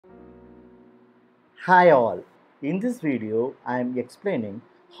Hi all, in this video I am explaining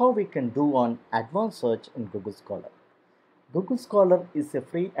how we can do on advanced search in Google Scholar. Google Scholar is a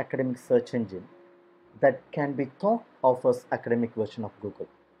free academic search engine that can be thought of as academic version of Google.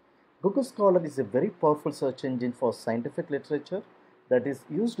 Google Scholar is a very powerful search engine for scientific literature that is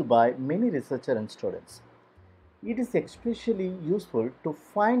used by many researchers and students. It is especially useful to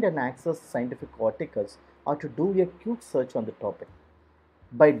find and access scientific articles or to do a quick search on the topic.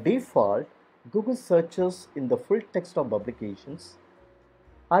 By default, Google searches in the full text of publications.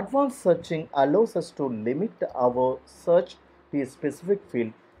 Advanced searching allows us to limit our search to a specific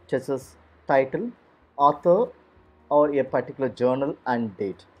field such as title, author, or a particular journal and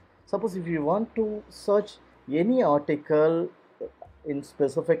date. Suppose if you want to search any article in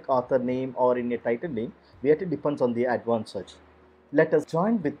specific author name or in a title name, we have to depend on the advanced search. Let us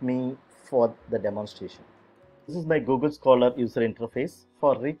join with me for the demonstration. This is my Google Scholar user interface.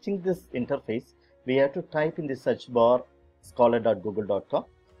 For reaching this interface, we have to type in the search bar scholar.google.com.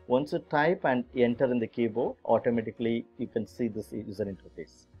 Once you type and enter in the keyboard, automatically you can see this user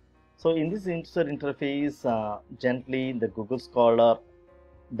interface. So in this user interface, gently in the Google Scholar,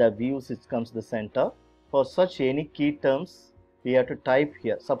 the views it comes to the center. For such any key terms, we have to type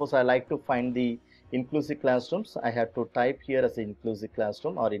here. Suppose I like to find the inclusive classrooms, I have to type here as inclusive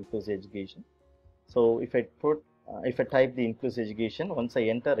classroom or inclusive education. So if I type the inclusive education, once I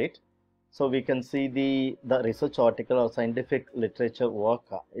enter it, so we can see the research article or scientific literature work,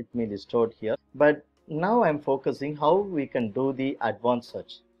 it may be stored here. But now I'm focusing how we can do the advanced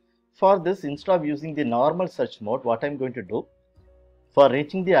search. For this, instead of using the normal search mode, what I'm going to do, for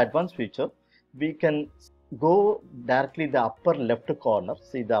reaching the advanced feature, we can go directly the upper left corner.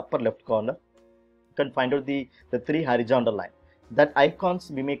 See the upper left corner, you can find out the three horizontal line. That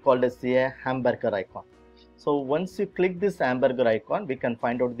icons we may call as a hamburger icon. So once you click this hamburger icon, we can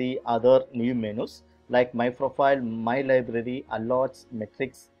find out the other new menus like my profile, my library, alerts,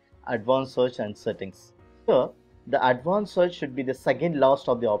 metrics, advanced search and settings. Here, the advanced search should be the second last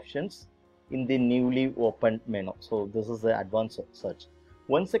of the options in the newly opened menu. So this is the advanced search.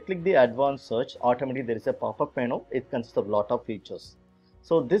 Once I click the advanced search, automatically there is a pop-up menu. It consists of a lot of features.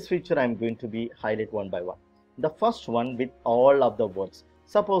 So this feature I am going to be highlight one by one. The first one with all of the words.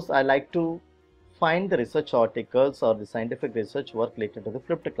 Suppose I like to find the research articles or the scientific research work related to the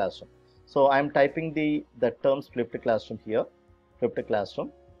flipped classroom. So I am typing the terms flipped classroom here, flipped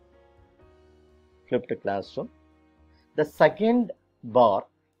classroom, flipped classroom. The second bar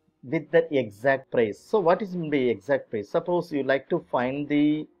with the exact price. So what is the exact price? Suppose you like to find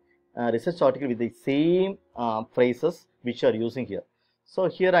the research article with the same phrases which are using here. So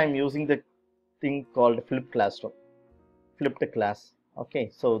here I am using the thing called flipped classroom, flipped class.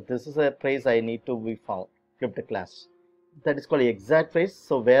 Okay, so this is a phrase I need to be found, flipped class. That is called exact phrase.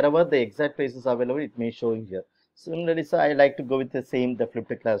 So wherever the exact phrase is available, it may show in here. Similarly, so I like to go with the same, the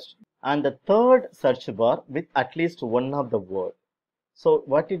flipped class. And the third search bar with at least one of the word. So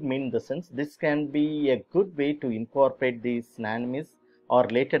what it means in the sense, this can be a good way to incorporate these synonyms or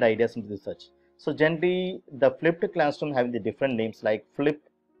related ideas into the search. So generally, the flipped classroom having the different names like flip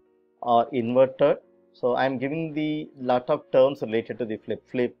or inverted. So I am giving the lot of terms related to the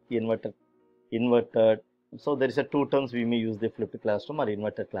flip, inverted. So there is a two terms we may use the flipped classroom or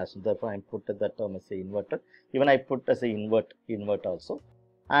inverted classroom. Therefore, I put that term as a inverted. Even I put as a invert also.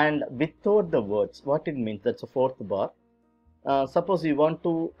 And without the words, what it means, that's a fourth bar. Suppose you want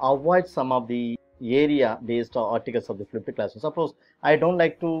to avoid some of the area based articles of the flipped classroom. Suppose I don't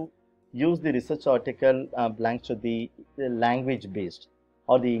like to use the research article blank to the language based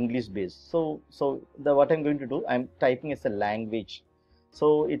or the English based. So what I'm going to do, I'm typing as a language.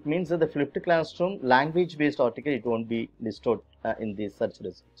 So it means that the flipped classroom language based article, it won't be listed in the search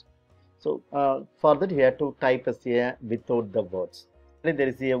results. So for that you have to type as a without the words. There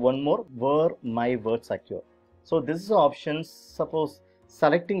is a one more where my words occur. So this is options. Suppose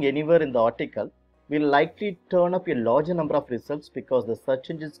selecting anywhere in the article will likely turn up a larger number of results because the search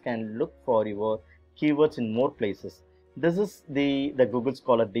engines can look for your keywords in more places. This is the Google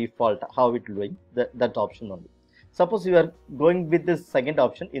Scholar default, how it doing, that option only. Suppose you are going with this second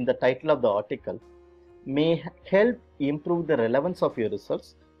option in the title of the article, may help improve the relevance of your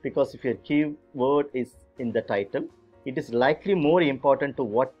results, because if your keyword is in the title, it is likely more important to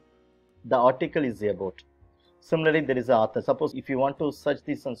what the article is about. Similarly, there is an author. Suppose if you want to search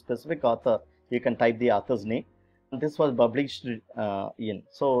this on specific author, you can type the author's name. This was published in.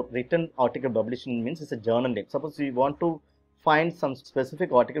 So written article published in means it's a journal name. Suppose we want to find some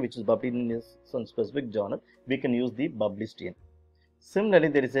specific article which is published in some specific journal, we can use the published in. Similarly,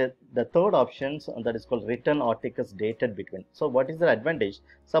 there is the third option, that is called written articles dated between. So what is the advantage?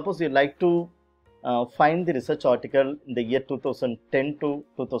 Suppose you like to find the research article in the year 2010 to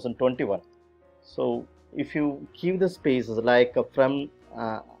 2021. So if you give the spaces like from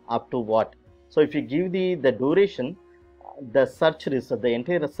up to what, so if you give the duration, the search result, the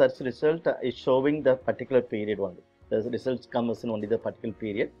entire search result is showing the particular period only. The results comes in only the particular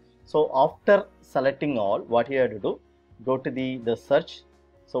period. So after selecting all, what you have to do, go to the search.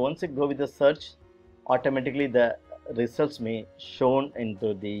 So once you go with the search, automatically the results may shown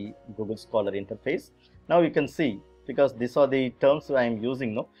into the Google Scholar interface. Now you can see, because these are the terms I am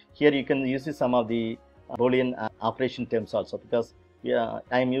using now. Here you can use some of the Boolean operation terms also, because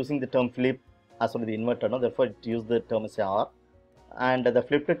I am using the term flip as well as the inverter, no? Therefore it use the term as R, and the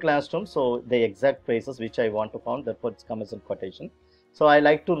flipped classroom, so the exact phrases which I want to found, therefore it comes in quotation. So I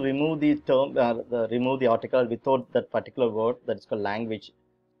like to remove the term, remove the article without that particular word, that is called language.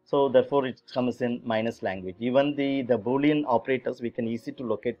 So therefore it comes in minus language. Even the Boolean operators we can easy to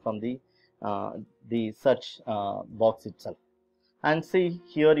locate from the search box itself. And see,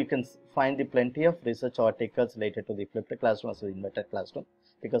 here you can find the plenty of research articles related to the flipped classroom as well as inverted classroom,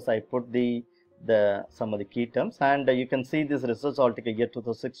 because I put the some of the key terms, and you can see this research article year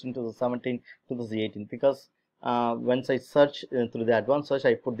 2016, 2017, 2018, because once I search through the advanced search,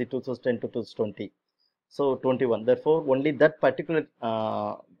 I put the 2010 to 2020, so 21. Therefore only that particular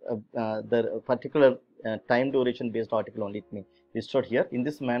the particular time duration based article only it may be stored here. In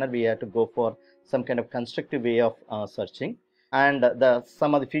this manner we have to go for some kind of constructive way of searching, and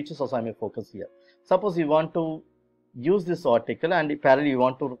some of the features also I may focus here. Suppose you want to use this article and parallel you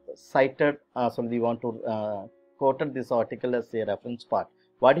want to cite it, so you want to quote this article as a reference part.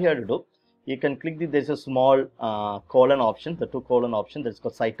 What you have to do, you can click there is a small colon option, the 2 colon option, that is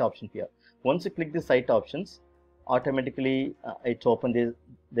called cite option here. Once you click the cite options, automatically it's open this,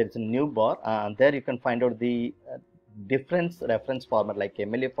 there is a new bar, and there you can find out the different reference format like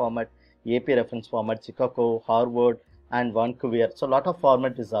MLA format, AP reference format, Chicago, Harvard, and Vancouver. So a lot of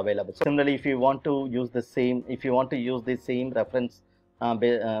format is available. So similarly, if you want to use the same, reference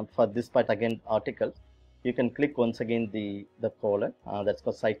for this part again article, you can click once again the colon, that's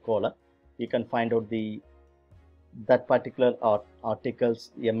called cite colon. You can find out that particular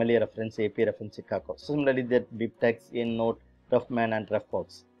articles MLA reference, AP reference, Chicago. Similarly, there BibTeX, EndNote, Roughman, and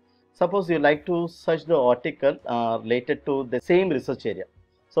RefWorks. Suppose you like to search the article related to the same research area.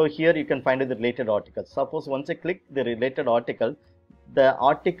 So here you can find the related articles. Suppose once I click the related article, the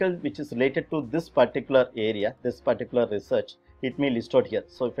article which is related to this particular area, this particular research, it may list out here.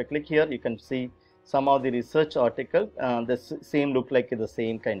 So if I click here, you can see some of the research article, the same look like the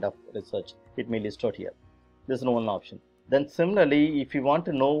same kind of research, it may list out here. This is one option. Then similarly, if you want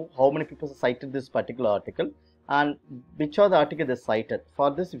to know how many people cited this particular article and which are the article they cited,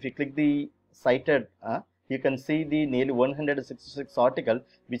 for this if you click the cited, you can see the nearly 166 article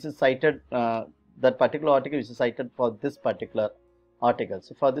which is cited, that particular article which is cited for this particular article.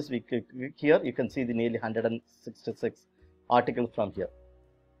 So for this we click here, you can see the nearly 166 articles from here.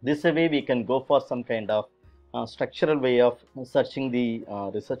 This way we can go for some kind of structural way of searching the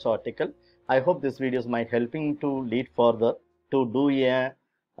research article. I hope this videos might helping to lead further to do a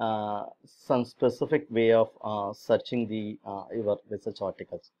some specific way of searching the your research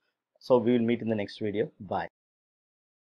articles. So we will meet in the next video. Bye.